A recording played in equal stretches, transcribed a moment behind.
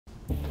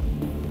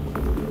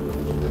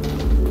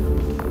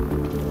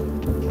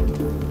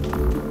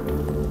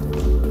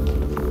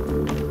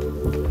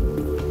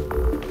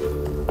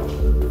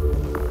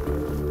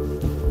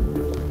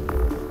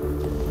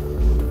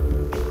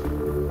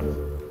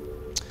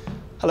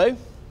Hello,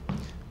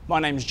 my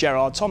name's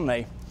Gerard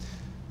Tomnay,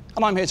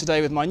 and I'm here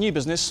today with my new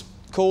business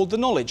called The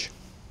Knowledge.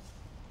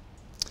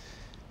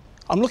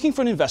 I'm looking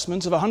for an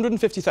investment of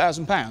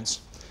 £150,000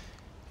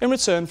 in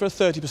return for a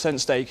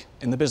 30% stake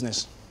in the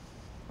business.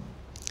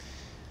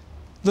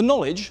 The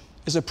Knowledge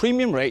is a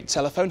premium rate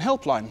telephone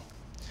helpline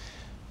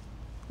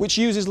which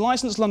uses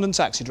licensed London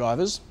taxi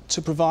drivers to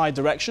provide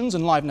directions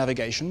and live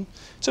navigation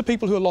to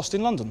people who are lost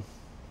in London.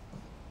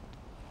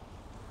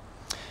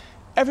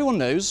 Everyone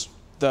knows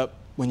that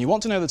when you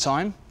want to know the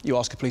time, you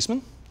ask a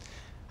policeman,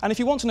 and if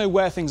you want to know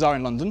where things are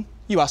in London,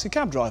 you ask a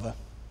cab driver.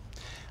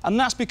 And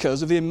that's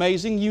because of the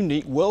amazing,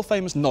 unique,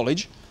 world-famous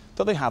knowledge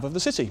that they have of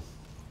the city.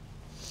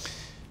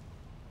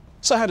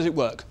 So how does it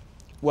work?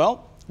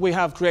 Well, we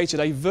have created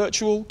a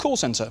virtual call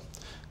centre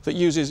that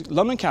uses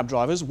London cab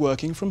drivers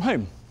working from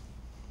home.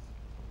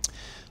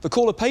 The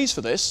caller pays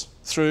for this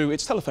through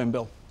its telephone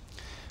bill.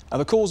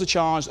 The calls are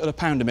charged at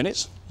 £1 a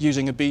minute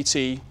using a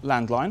BT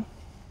landline.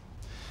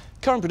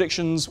 Current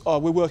predictions are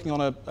we're working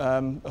on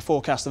a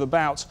forecast of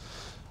about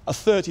a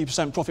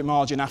 30% profit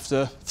margin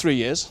after 3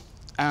 years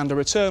and a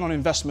return on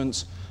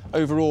investment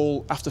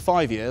overall after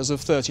 5 years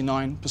of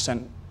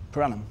 39%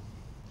 per annum.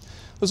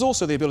 There's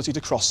also the ability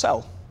to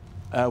cross-sell.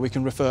 We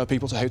can refer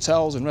people to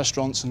hotels and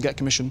restaurants and get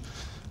commission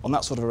on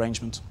that sort of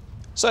arrangement.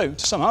 So,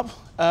 to sum up,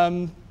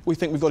 we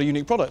think we've got a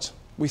unique product.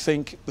 We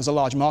think there's a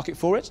large market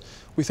for it.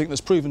 We think there's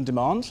proven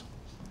demand,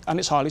 and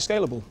it's highly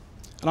scalable.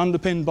 And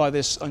underpinned by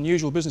this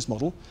unusual business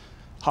model,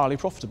 highly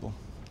profitable.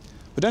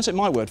 But don't take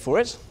my word for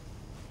it.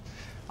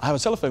 I have a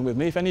telephone with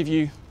me if any of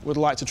you would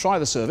like to try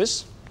the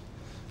service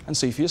and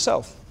see for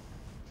yourself.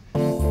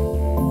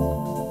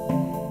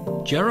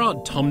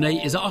 Gerard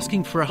Tomnay is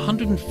asking for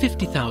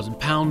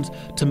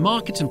 £150,000 to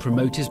market and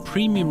promote his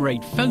premium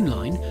rate phone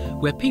line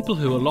where people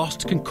who are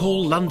lost can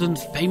call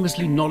London's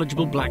famously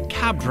knowledgeable black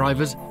cab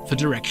drivers for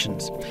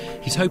directions.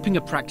 He's hoping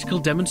a practical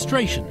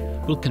demonstration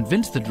will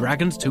convince the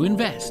Dragons to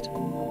invest.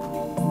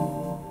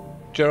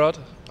 Gerard,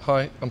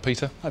 hi, I'm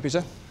Peter. Hi,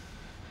 Peter.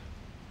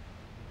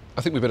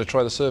 I think we better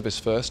try the service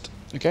first.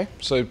 OK.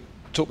 So,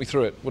 talk me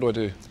through it. What do I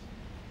do?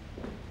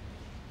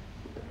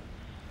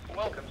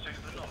 Welcome to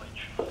The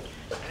Knowledge.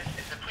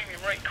 This is a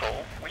premium rate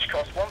call, which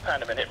costs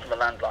 £1 a minute from a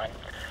landline.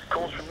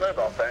 Calls from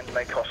mobile phones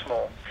may cost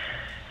more.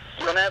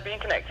 You are now being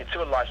connected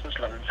to a licensed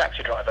London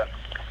taxi driver.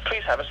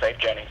 Please have a safe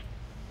journey.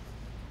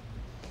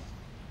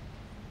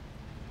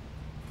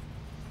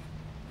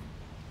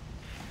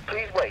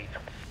 Please wait.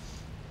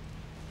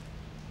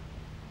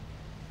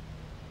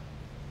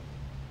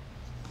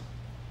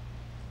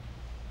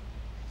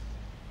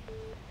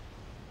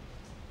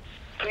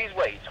 Please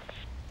wait.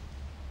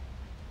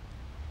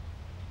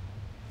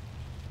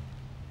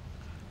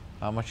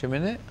 How much a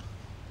minute?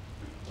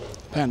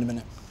 £1 a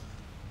minute.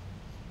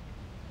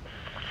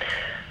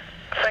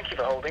 Thank you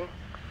for holding.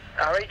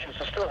 Our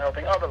agents are still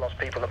helping other lost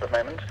people at the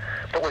moment,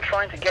 but we're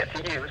trying to get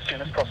to you as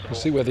soon as possible. We'll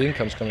see where the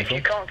income's coming If from.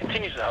 you can't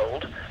continue to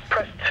hold,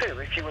 press 2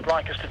 if you would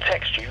like us to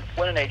text you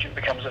when an agent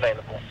becomes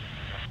available.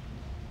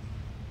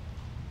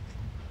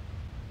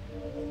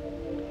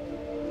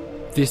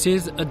 This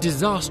is a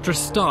disastrous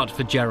start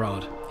for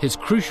Gerard. His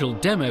crucial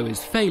demo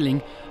is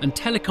failing and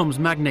telecoms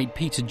magnate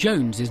Peter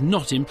Jones is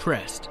not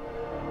impressed.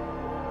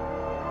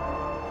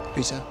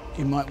 Peter,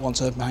 you might want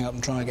to hang up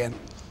and try again.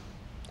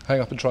 Hang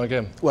up and try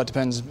again. Well, it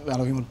depends how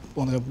long you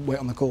want to wait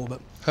on the call,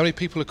 but... How many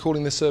people are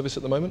calling this service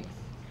at the moment?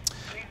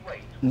 Please wait.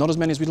 Not as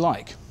many as we'd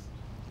like,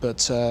 but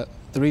the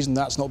reason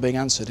that's not being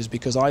answered is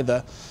because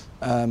either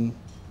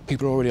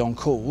people are already on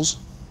calls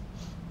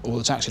or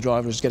the taxi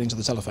driver is getting to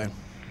the telephone.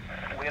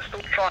 We are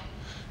still trying.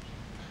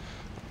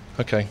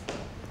 OK.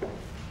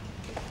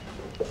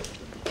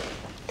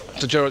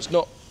 So, Gerard, it's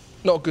not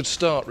a good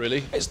start,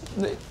 really. I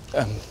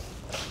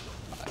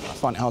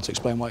find it hard to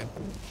explain why.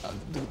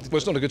 Well,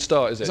 it's not a good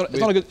start, is it?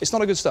 It's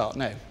not a good start,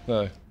 no.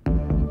 No.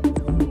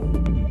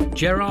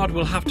 Gerard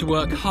will have to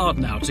work hard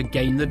now to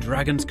gain the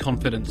Dragons'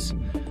 confidence.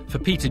 For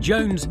Peter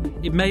Jones,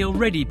 it may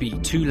already be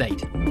too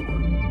late.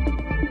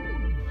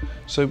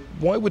 So,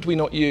 why would we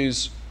not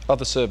use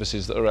other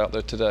services that are out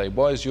there today?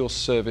 Why is your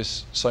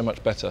service so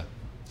much better?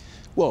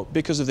 Well,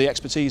 because of the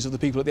expertise of the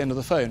people at the end of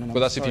the phone.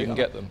 Well, that's if you can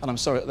get them. And I'm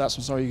sorry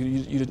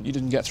you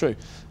didn't get through.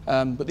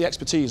 But the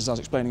expertise, as I was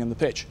explaining in the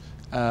pitch,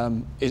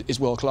 is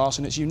world class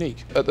and it's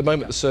unique. At the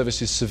moment, the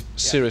service is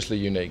seriously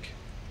unique.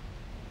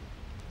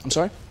 I'm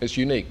sorry? It's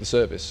unique, the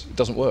service. It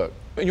doesn't work.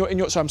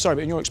 I'm sorry,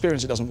 but in your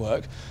experience, it doesn't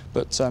work.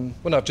 But well,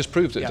 no, I've just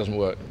proved it doesn't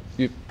work.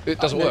 It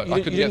doesn't work.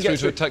 I couldn't get through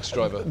to a taxi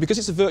driver because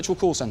it's a virtual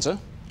call centre.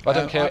 I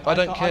don't care. I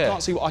don't care.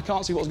 I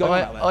can't see what's going on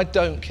out there. I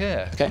don't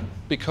care. Okay.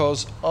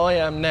 Because I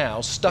am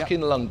now stuck in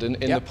London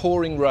in the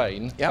pouring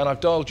rain, and I've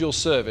dialed your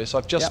service.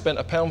 I've just spent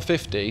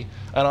 £1.50,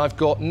 and I've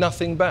got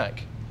nothing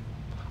back.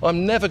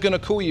 I'm never going to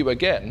call you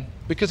again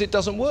because it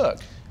doesn't work.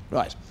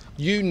 Right.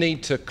 You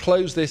need to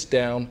close this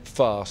down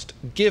fast.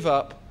 Give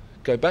up.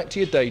 Go back to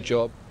your day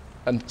job.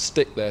 And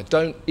stick there.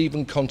 Don't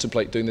even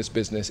contemplate doing this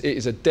business. It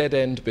is a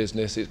dead-end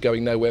business. It's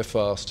going nowhere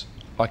fast.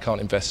 I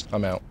can't invest.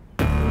 I'm out.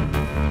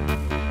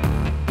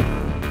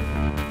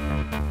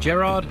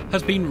 Gerard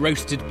has been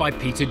roasted by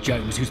Peter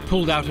Jones, who's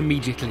pulled out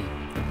immediately.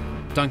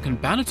 Duncan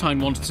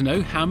Bannatyne wants to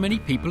know how many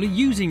people are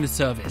using the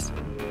service.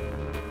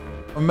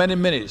 How many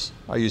minutes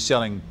are you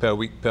selling per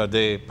week, per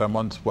day, per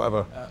month,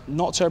 whatever?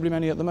 Not terribly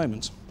many at the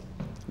moment.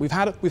 We've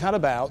had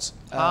about...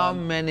 How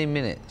many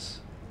minutes?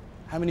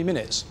 How many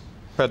minutes?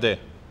 Per day.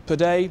 Per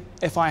day,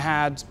 if I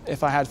had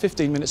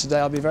 15 minutes a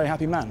day, I'd be a very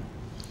happy man.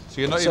 So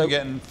you're not even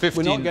getting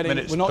 15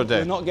 minutes per day?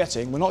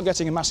 We're not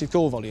getting a massive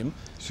call volume.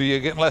 So you're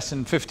getting less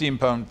than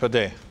 £15 per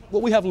day?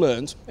 What we have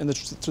learned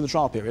through the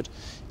trial period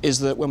is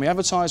that when we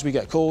advertise, we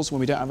get calls. When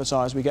we don't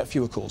advertise, we get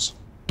fewer calls.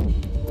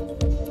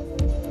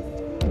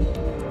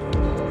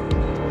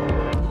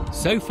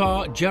 So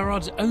far,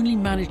 Gerard's only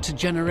managed to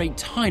generate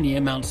tiny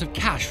amounts of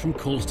cash from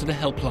calls to the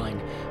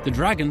helpline. The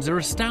Dragons are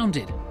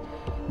astounded.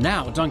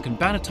 Now, Duncan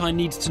Bannatyne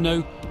needs to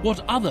know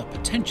what other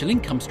potential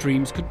income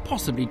streams could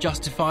possibly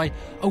justify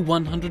a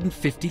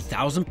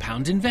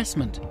 £150,000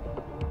 investment.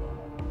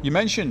 You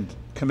mentioned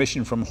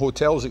commission from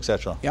hotels,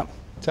 etc. Yep.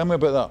 Tell me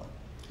about that.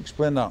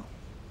 Explain that.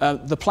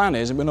 The plan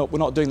is, and we're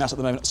not doing that at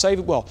the moment.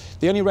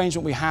 The only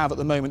arrangement we have at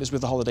the moment is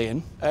with the Holiday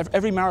Inn.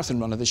 Every marathon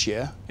runner this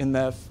year, in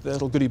their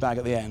little goodie bag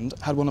at the end,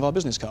 had one of our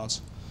business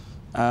cards,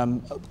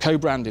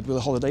 co-branded with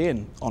a Holiday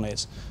Inn on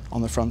it.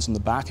 On the front and the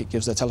back, it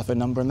gives their telephone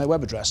number and their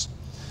web address.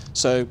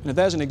 So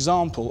there's an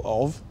example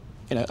of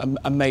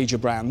a major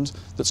brand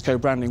that's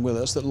co-branding with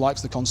us, that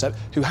likes the concept,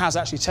 who has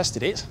actually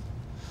tested it,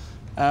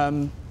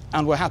 and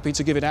we're happy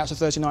to give it out to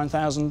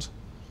 39,000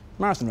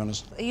 marathon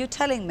runners. Are you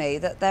telling me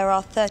that there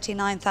are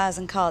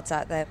 39,000 cards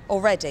out there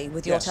already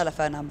with your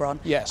telephone number on?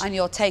 Yes. And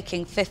you're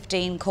taking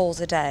 15 calls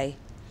a day?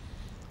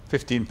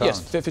 £15?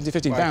 Yes,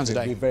 £15 a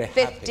day.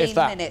 15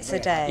 minutes a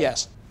day?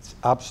 Yes. It's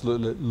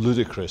absolutely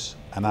ludicrous,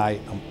 and I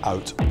am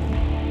out.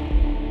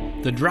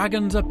 The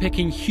Dragons are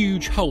picking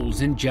huge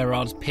holes in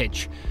Gerard's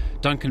pitch.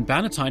 Duncan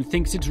Bannatyne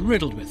thinks it's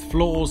riddled with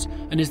flaws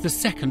and is the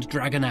second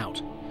Dragon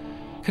out.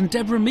 Can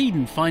Deborah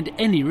Meaden find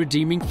any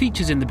redeeming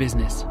features in the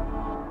business?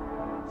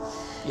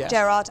 Yes.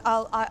 Gerard,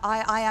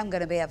 I am going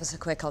to be ever so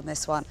quick on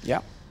this one. Yeah.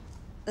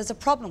 There's a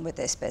problem with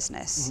this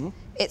business.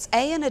 It's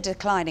in a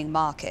declining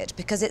market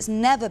because it's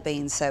never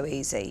been so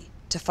easy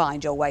to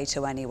find your way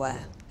to anywhere.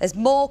 There's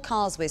more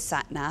cars with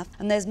sat-nav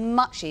and there's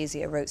much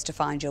easier routes to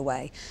find your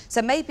way.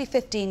 So maybe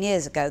 15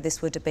 years ago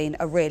this would have been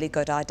a really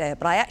good idea,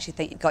 but I actually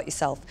think you got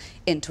yourself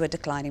into a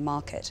declining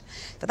market.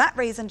 For that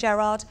reason,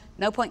 Gerard,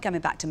 no point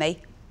coming back to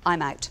me.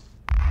 I'm out.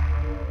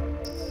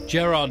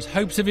 Gerard's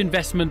hopes of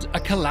investment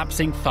are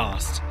collapsing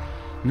fast.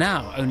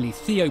 Now only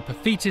Theo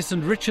Paphitis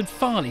and Richard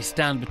Farley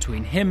stand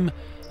between him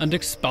and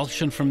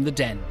expulsion from the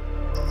den.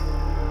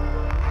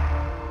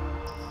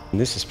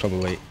 This is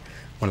probably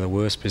one of the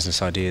worst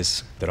business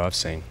ideas that I've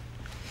seen.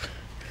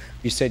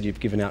 You said you've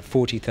given out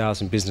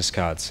 40,000 business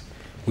cards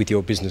with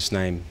your business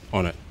name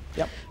on it.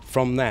 Yep.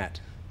 From that,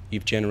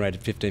 you've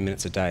generated 15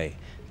 minutes a day.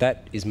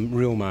 That is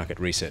real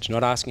market research,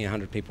 not asking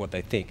 100 people what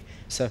they think.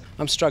 So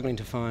I'm struggling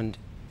to find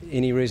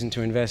any reason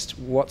to invest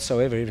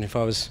whatsoever, even if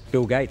I was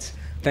Bill Gates.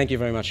 Thank you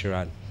very much,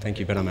 Gerard. Thank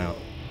you, but I'm out.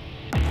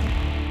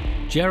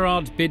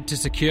 Gerard's bid to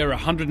secure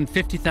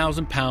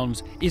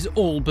 £150,000 is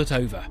all but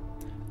over.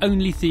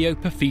 Only Theo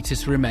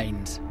Paphitis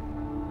remains.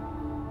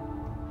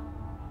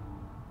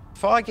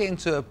 If I get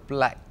into a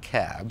black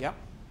cab Yep.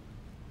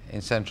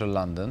 in central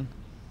London,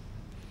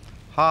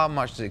 how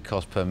much does it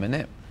cost per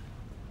minute?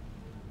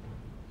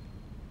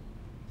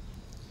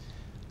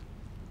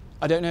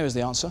 I don't know is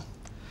the answer.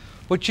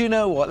 Well, do you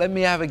know what? Let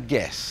me have a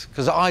guess,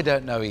 because I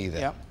don't know either.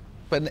 Yep.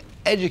 But an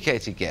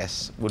educated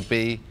guess would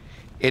be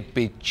it'd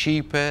be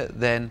cheaper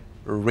than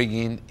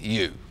ringing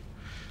you.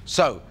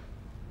 So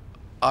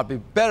I'd be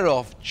better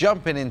off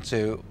jumping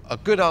into a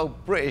good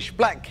old British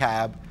black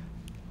cab,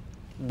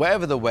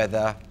 wherever the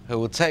weather, who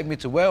will take me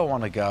to where I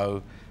want to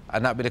go,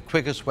 and that'd be the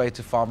quickest way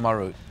to find my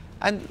route.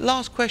 And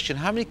last question,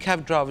 how many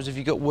cab drivers have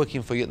you got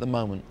working for you at the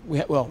moment? We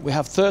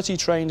have 30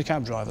 trained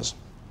cab drivers,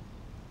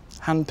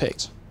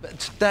 hand-picked. But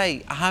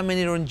today, how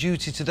many are on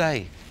duty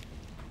today?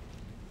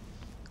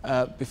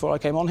 Before I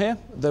came on here,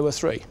 there were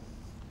 3.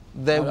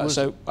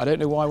 So I don't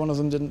know why one of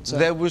them didn't...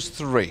 There was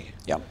 3.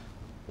 Yeah.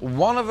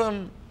 One of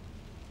them,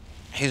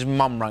 his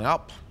mum rang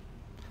up.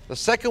 The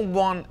second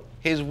one,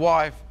 his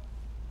wife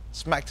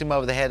smacked him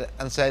over the head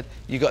and said,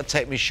 "You got to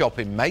take me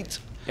shopping, mate."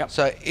 Yep.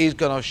 So he's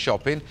gone off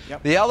shopping.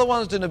 Yep. The other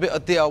one's doing a bit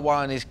of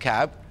DIY in his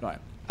cab. Right.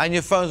 And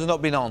your phones have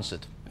not been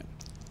answered.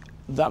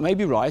 That may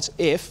be right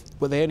if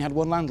they only had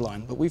one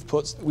landline, but we've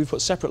put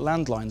separate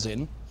landlines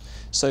in,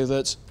 so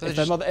that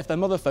if their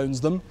mother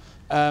phones them,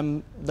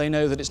 they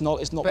know that it's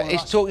not. But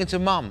he's talking to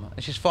mum,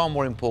 and she's far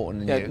more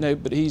important than you. No,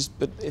 but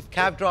if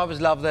cab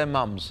drivers love their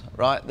mums,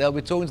 right? They'll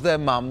be talking to their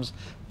mums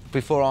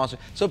before answering.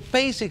 So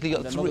basically,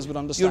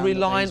 you're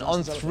relying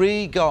on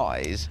 3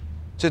 guys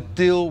to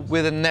deal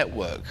with a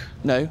network.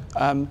 No.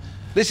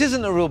 This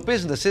isn't a real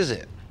business, is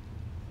it?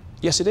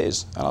 Yes, it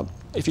is.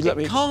 If you let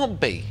me. It can't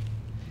be.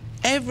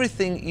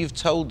 Everything you've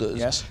told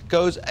us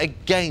goes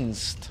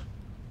against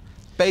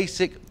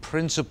basic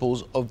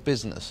principles of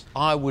business.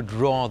 I would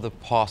rather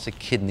pass a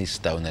kidney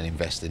stone than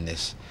invest in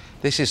this.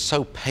 This is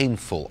so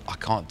painful, I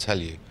can't tell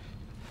you.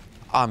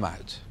 I'm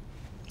out.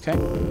 Okay.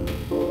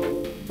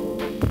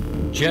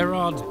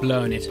 Gerard's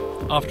blown it.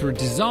 After a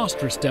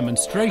disastrous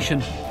demonstration,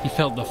 he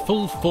felt the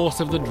full force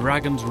of the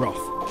dragon's wrath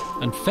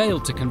and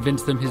failed to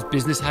convince them his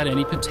business had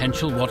any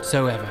potential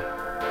whatsoever.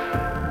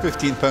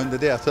 £15 a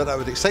day, I thought that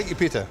would excite you,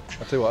 Peter.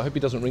 I tell you what, I hope he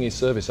doesn't ring his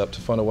service up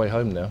to find a way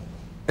home now.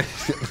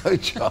 No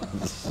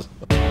chance.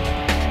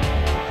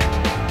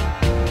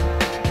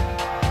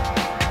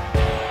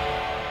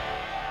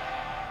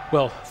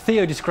 Well,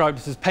 Theo described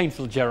this as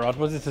painful, Gerard.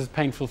 Was it as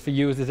painful for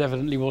you as it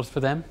evidently was for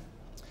them?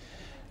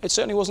 It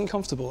certainly wasn't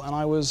comfortable, and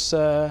I was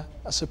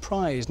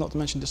surprised, not to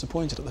mention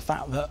disappointed, at the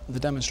fact that the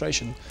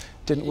demonstration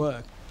didn't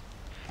work.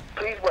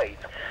 Please wait.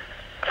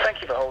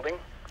 Thank you for holding.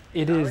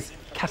 It is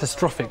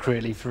catastrophic,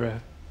 really, for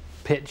a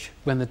pitch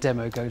when the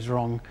demo goes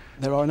wrong.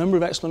 There are a number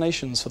of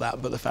explanations for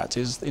that, but the fact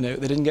is, they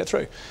didn't get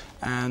through.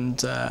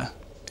 And,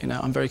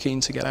 I'm very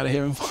keen to get out of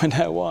here and find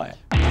out why.